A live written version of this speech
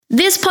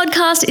This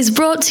podcast is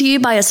brought to you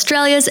by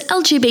Australia's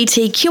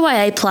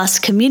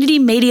LGBTQIA+ community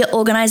media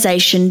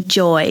organisation,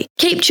 Joy.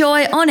 Keep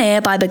Joy on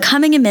air by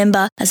becoming a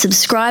member, a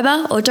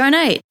subscriber or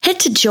donate. Head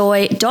to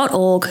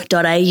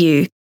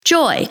joy.org.au.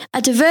 Joy,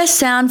 a diverse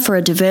sound for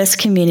a diverse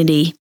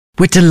community.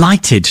 We're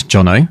delighted,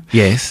 Jono,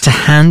 Yes. to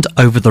hand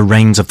over the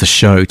reins of the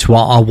show to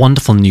our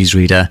wonderful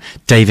newsreader,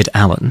 David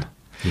Allen.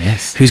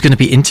 Yes. Who's going to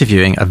be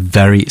interviewing a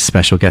very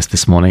special guest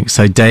this morning.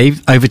 So,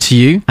 Dave, over to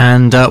you,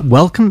 and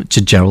welcome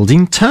to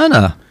Geraldine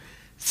Turner.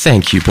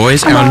 Thank you,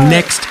 boys. Hello. Our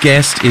next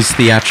guest is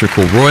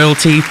theatrical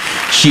royalty.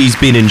 She's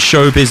been in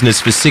show business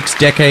for 6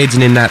 decades,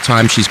 and in that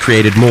time she's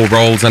created more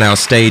roles on our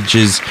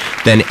stages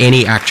than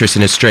any actress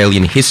in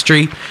Australian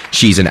history.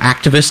 She's an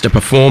activist, a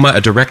performer, a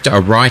director, a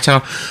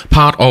writer,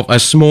 part of a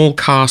small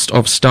cast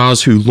of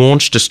stars who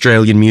launched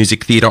Australian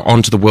music theatre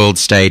onto the world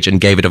stage and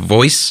gave it a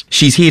voice.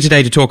 She's here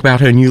today to talk about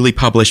her newly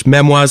published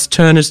memoirs,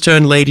 Turner's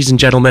Turn. Ladies and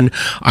gentlemen,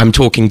 I'm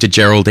talking to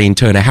Geraldine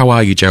Turner. How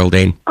are you,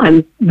 Geraldine?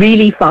 I'm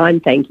really fine,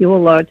 thank you,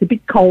 although it's a bit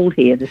cold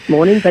here this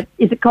morning. But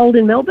is it cold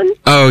in Melbourne?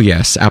 Oh,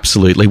 yes,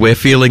 absolutely. We're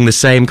feeling the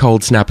same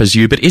cold snap as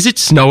you, but is it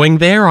snowing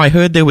there? I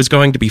heard there was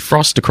going to be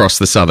frost across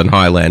the Southern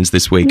Highlands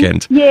this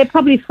weekend. Yeah,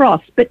 probably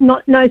frost, but no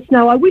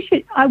snow. I wish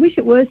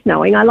it were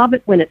snowing. I love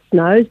it when it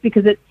snows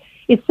because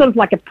it's sort of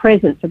like a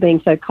present for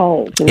being so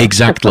cold. You know?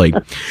 Exactly.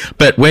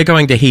 But we're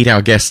going to heat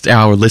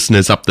our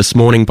listeners up this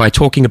morning by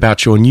talking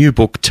about your new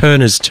book,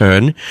 Turner's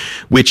Turn,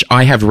 which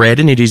I have read,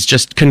 and it is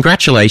just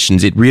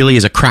congratulations. It really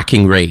is a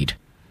cracking read.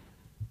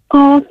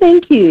 Oh,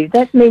 thank you.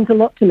 That means a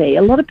lot to me.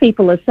 A lot of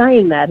people are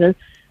saying that, and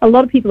a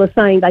lot of people are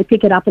saying they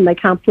pick it up and they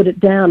can't put it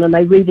down and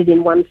they read it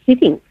in one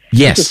sitting.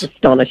 Yes. Which is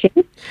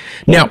astonishing.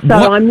 Now,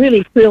 So I'm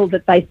really thrilled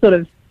that they sort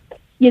of,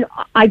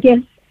 I guess,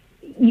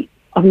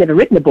 I've never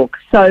written a book,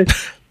 so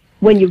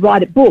when you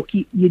write a book,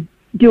 you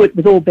do it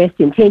with all best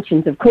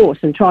intentions, of course,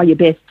 and try your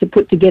best to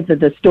put together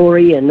the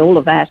story and all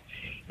of that.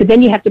 But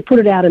then you have to put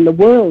it out in the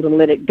world and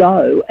let it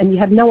go, and you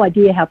have no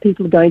idea how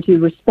people are going to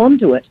respond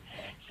to it.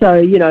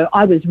 So,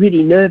 I was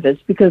really nervous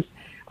because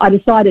I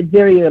decided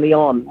very early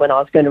on when I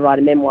was going to write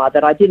a memoir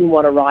that I didn't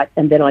want to write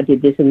and then I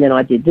did this and then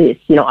I did this.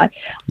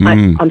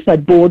 I'm so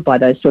bored by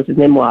those sorts of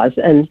memoirs.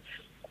 And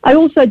I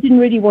also didn't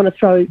really want to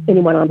throw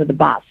anyone under the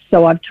bus.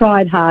 So I've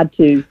tried hard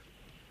to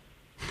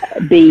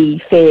be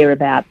fair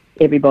about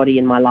everybody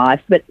in my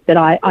life. But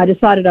I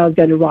decided I was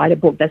going to write a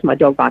book, that's my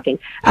dog barking,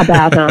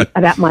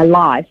 about my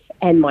life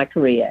and my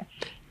career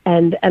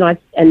and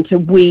to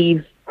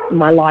weave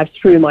my life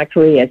through my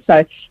career.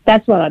 So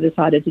that's what I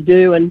decided to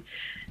do.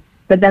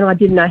 But then I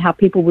didn't know how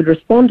people would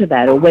respond to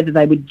that or whether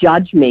they would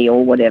judge me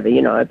or whatever,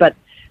 but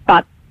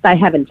they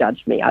haven't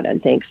judged me, I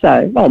don't think.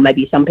 So, well,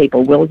 maybe some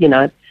people will,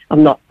 I've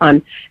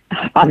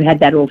had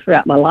that all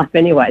throughout my life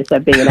anyway, so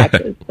being an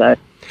actress, so.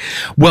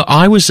 Well,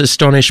 I was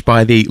astonished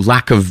by the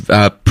lack of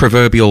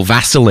proverbial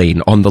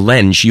Vaseline on the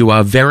lens. You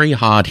are very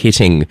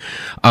hard-hitting,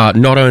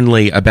 not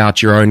only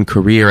about your own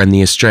career and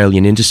the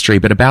Australian industry,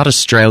 but about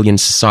Australian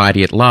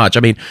society at large.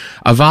 I mean,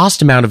 a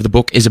vast amount of the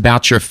book is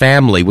about your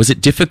family. Was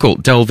it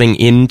difficult delving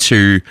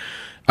into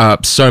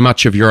so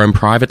much of your own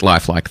private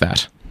life like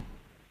that?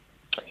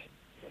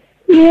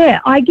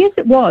 Yeah, I guess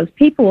it was.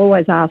 People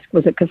always ask,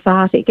 was it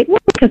cathartic? It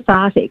wasn't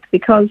cathartic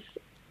because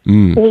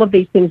all of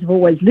these things have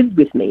always lived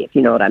with me, if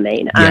you know what I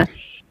mean. Yeah.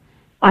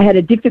 I had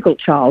a difficult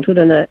childhood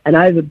and an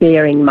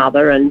overbearing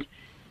mother and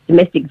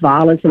domestic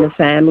violence in the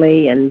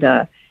family and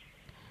a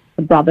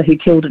brother who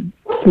killed a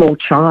small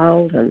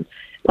child and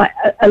like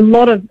a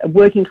lot of a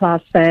working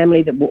class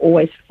family that were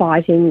always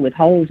fighting with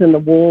holes in the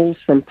walls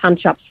from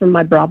punch-ups from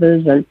my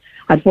brothers, and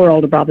I had 4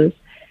 older brothers.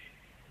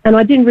 And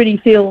I didn't really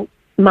feel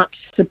much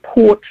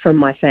support from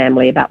my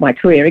family about my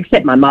career,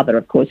 except my mother,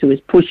 of course, who was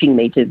pushing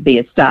me to be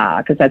a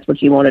star because that's what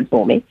she wanted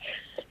for me.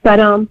 But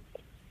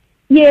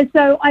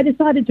so I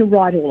decided to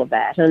write all of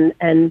that,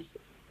 and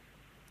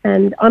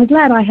I'm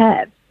glad I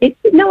have. It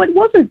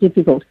wasn't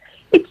difficult.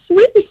 It's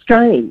really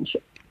strange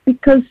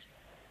because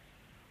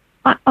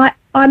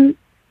I'm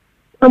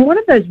one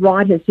of those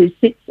writers who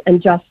sits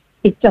and just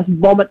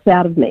vomits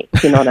out of me.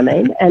 You know what I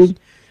mean? And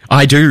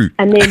I do.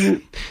 And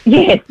then,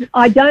 yes,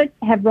 I don't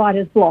have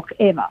writer's block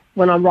ever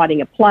when I'm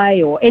writing a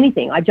play or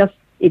anything.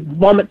 It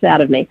vomits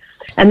out of me.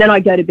 And then I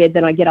go to bed,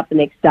 then I get up the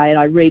next day and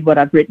I read what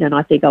I've written and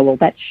I think, oh, well,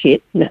 that's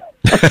shit. And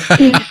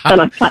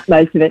I cut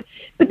most of it.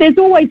 But there's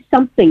always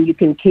something you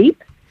can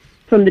keep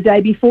from the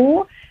day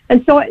before.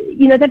 And so,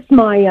 that's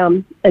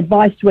my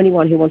advice to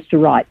anyone who wants to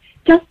write.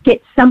 Just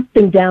get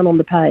something down on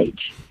the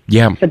page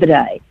for the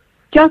day.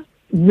 Just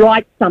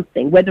write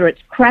something, whether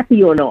it's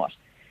crappy or not.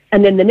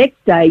 And then the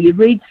next day you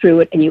read through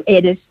it and you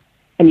edit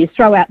and you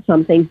throw out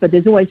some things, but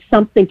there's always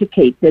something to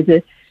keep.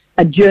 There's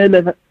a germ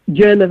of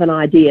an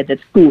idea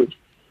that's good.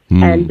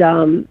 And,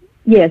 so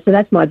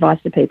that's my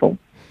advice to people.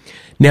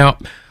 Now,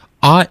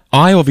 I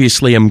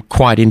obviously am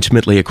quite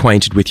intimately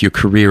acquainted with your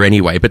career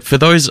anyway, but for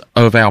those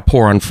of our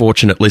poor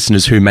unfortunate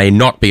listeners who may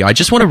not be, I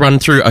just want to run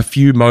through a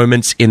few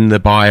moments in the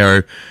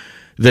bio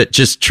that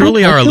just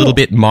truly are a little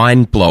bit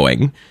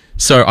mind-blowing.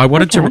 So I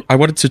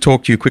wanted to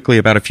talk to you quickly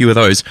about a few of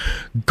those.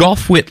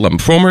 Gough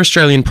Whitlam, former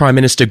Australian Prime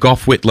Minister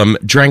Gough Whitlam,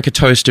 drank a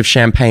toast of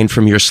champagne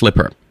from your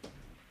slipper.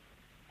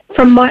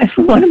 From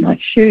one of my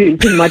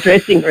shoes in my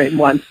dressing room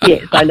once.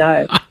 Yes, I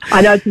know.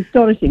 It's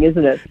astonishing,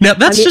 isn't it? Now,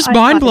 that's just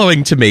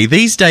mind-blowing to me.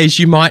 These days,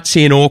 you might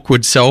see an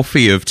awkward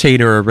selfie of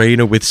Tina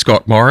Arena with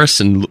Scott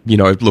Morrison,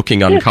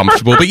 looking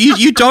uncomfortable, but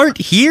you don't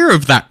hear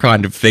of that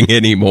kind of thing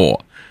anymore.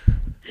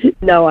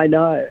 No, I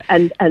know.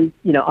 And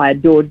I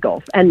adored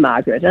Gough and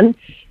Margaret, and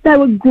they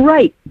were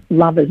great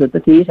lovers of the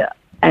theatre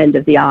and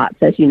of the arts,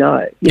 as you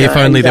know. If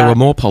only there were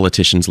more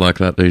politicians like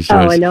that these days.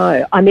 Oh, I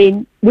know. I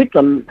mean,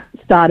 Whitlam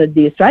started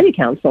the Australia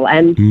Council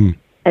and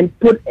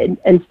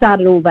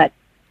started all that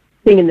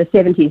thing in the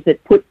 70s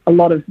that put a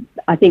lot of,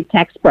 I think,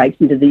 tax breaks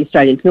into the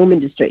Australian film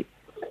industry.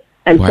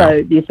 And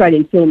so the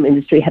Australian film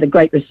industry had a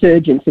great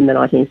resurgence in the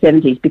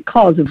 1970s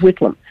because of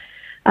Whitlam.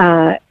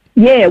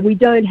 We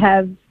don't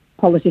have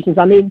politicians.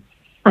 I mean,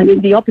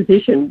 the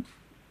opposition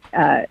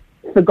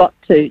forgot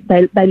to.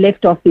 They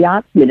left off the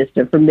arts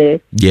minister from their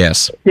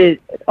the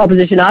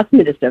opposition arts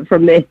minister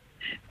from their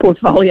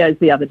portfolios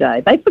the other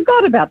day. They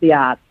forgot about the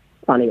arts.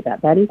 Funny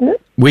about that, isn't it?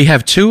 We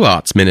have 2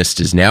 arts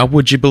ministers now.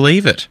 Would you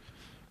believe it?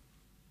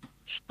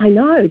 I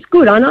know, it's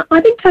good.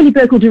 I think Tony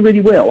Burke will do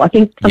really well. I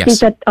think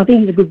he's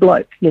a good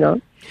bloke.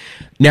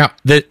 Now,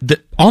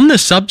 on the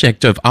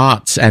subject of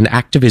arts and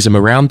activism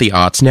around the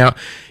arts, now,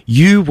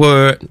 you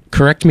were,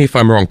 correct me if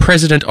I'm wrong,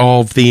 president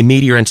of the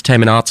Media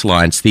Entertainment Arts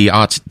Alliance, the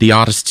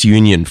Artists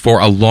Union,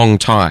 for a long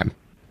time.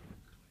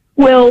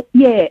 Well,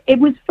 yeah, it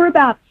was for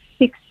about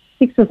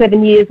 6 or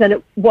 7 years, and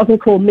it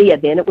wasn't called MIA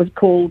then, it was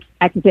called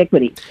Actors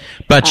Equity.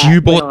 But you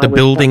bought the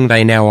building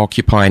they now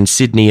occupy in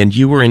Sydney, and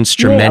you were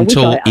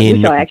instrumental I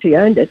wish I actually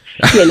owned it.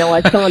 Yeah, no,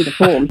 I signed the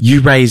form.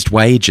 You raised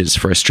wages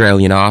for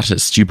Australian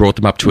artists. You brought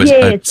them up to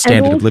a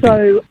standard of living.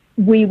 And also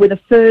we were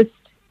the first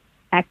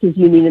actors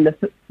union in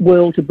the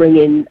world to bring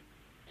in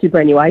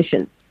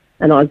superannuation.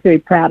 And I was very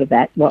proud of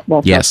that whilst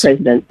I was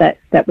president.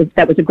 That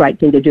was a great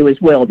thing to do as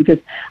well, because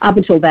up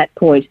until that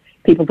point,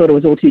 people thought it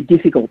was all too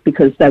difficult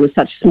because they were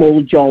such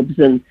small jobs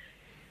and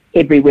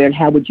everywhere. And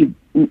how would you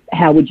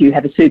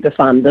have a super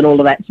fund and all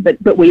of that?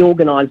 But we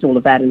organised all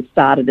of that and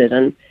started it.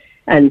 And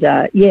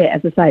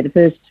as I say, the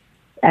first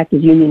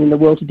actors union in the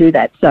world to do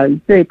that. So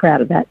I'm very proud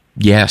of that.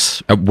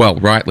 Yes, well,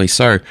 rightly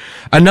so.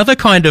 Another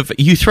kind of,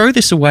 you throw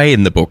this away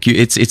in the book,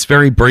 it's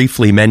very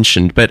briefly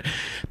mentioned, but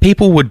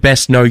people would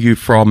best know you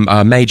from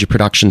major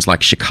productions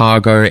like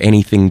Chicago,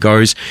 Anything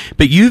Goes,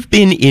 but you've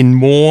been in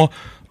more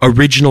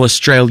original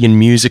Australian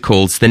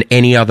musicals than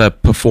any other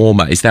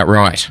performer, is that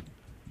right?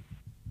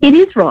 It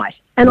is right.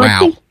 And wow. I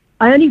think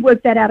I only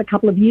worked that out a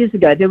couple of years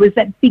ago. There was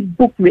that big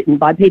book written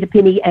by Peter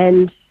Pinney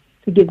and,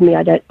 forgive me,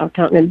 I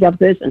can't remember the other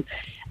person.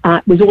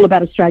 It was all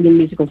about Australian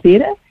musical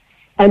theatre.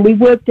 And we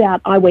worked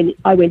out, I went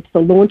to the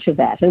launch of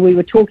that, and we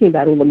were talking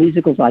about all the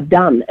musicals I'd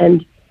done,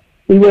 and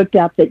we worked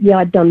out that,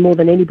 I'd done more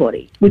than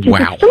anybody, which is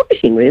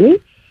astonishing,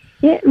 really.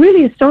 Yeah,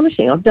 really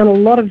astonishing. I've done a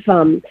lot of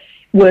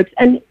works.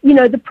 And,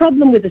 the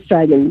problem with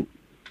Australian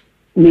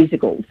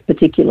musicals,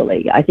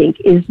 particularly, I think,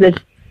 is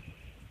that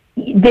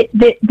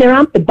there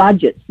aren't the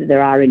budgets that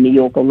there are in New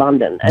York or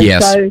London.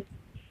 And so,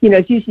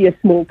 it's usually a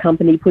small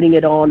company putting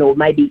it on, or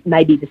maybe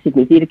the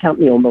Sydney Theatre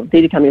Company or Melbourne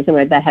Theatre Company or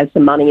somewhere that has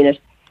some money in it.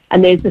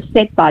 And there's a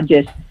set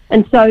budget.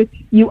 And so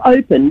you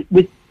open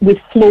with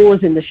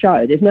flaws in the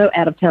show. There's no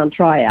out-of-town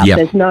tryout. Yep.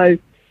 There's no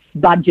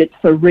budget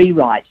for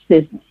rewrites.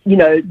 There's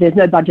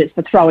no budget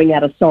for throwing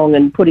out a song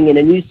and putting in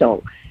a new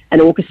song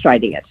and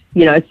orchestrating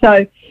it.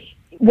 So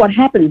what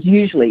happens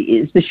usually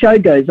is the show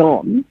goes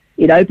on,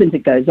 it opens,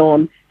 it goes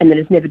on, and then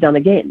it's never done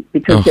again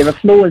because there are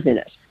flaws in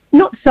it.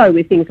 Not so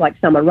with things like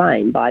Summer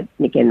Rain by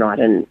Nick Enright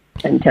and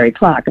Terry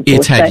Clark. Of course,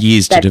 it's had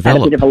years to develop.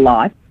 That's had a bit of a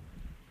life.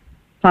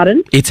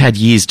 Pardon? It's had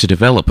years to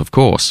develop, of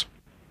course.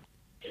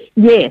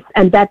 Yes,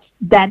 and that's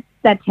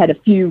had a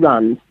few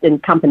runs,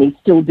 and companies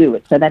still do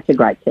it, so that's a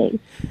great thing.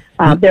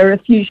 There are a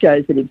few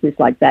shows that exist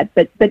like that,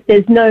 but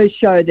there's no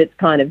show that's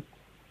kind of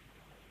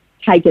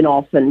taken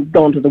off and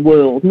gone to the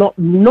world. Not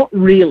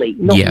really.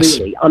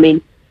 Really. I mean,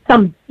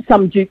 some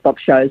jukebox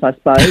shows, I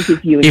suppose,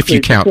 if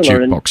you count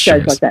jukebox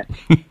shows like that,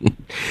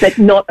 but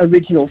not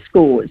original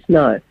scores.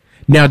 No.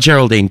 Now,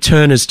 Geraldine,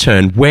 Turner's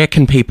Turn. Where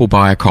can people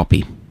buy a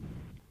copy?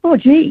 Oh,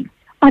 gee.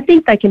 I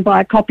think they can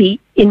buy a copy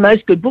in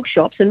most good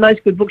bookshops, and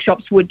most good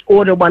bookshops would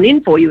order one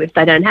in for you if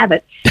they don't have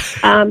it,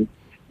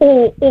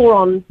 or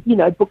on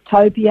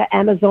Booktopia,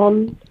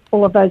 Amazon,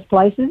 all of those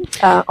places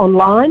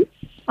online.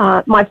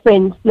 My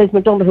friend Les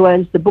McDonald, who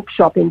owns the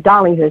bookshop in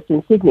Darlinghurst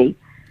in Sydney,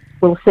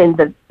 will send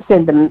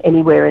them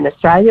anywhere in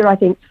Australia. I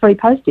think free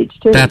postage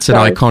too. That's an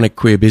iconic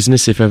queer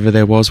business if ever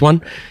there was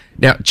one.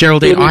 Now,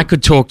 Geraldine, I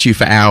could talk to you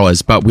for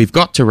hours, but we've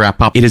got to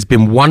wrap up. It has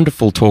been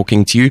wonderful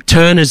talking to you.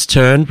 Turner's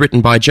Turn,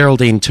 written by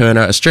Geraldine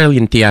Turner,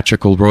 Australian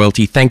theatrical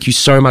royalty. Thank you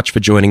so much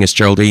for joining us,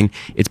 Geraldine.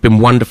 It's been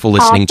wonderful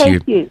listening to you.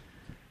 Thank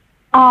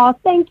you.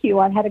 Thank you.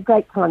 I've had a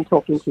great time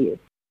talking to you.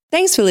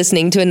 Thanks for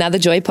listening to another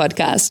Joy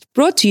podcast,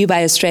 brought to you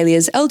by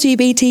Australia's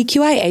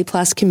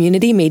LGBTQIA+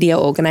 community media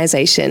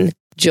organisation,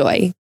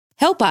 Joy.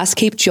 Help us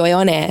keep Joy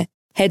on air.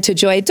 head to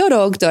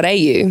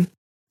joy.org.au.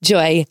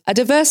 Joy, a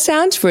diverse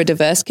sound for a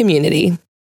diverse community.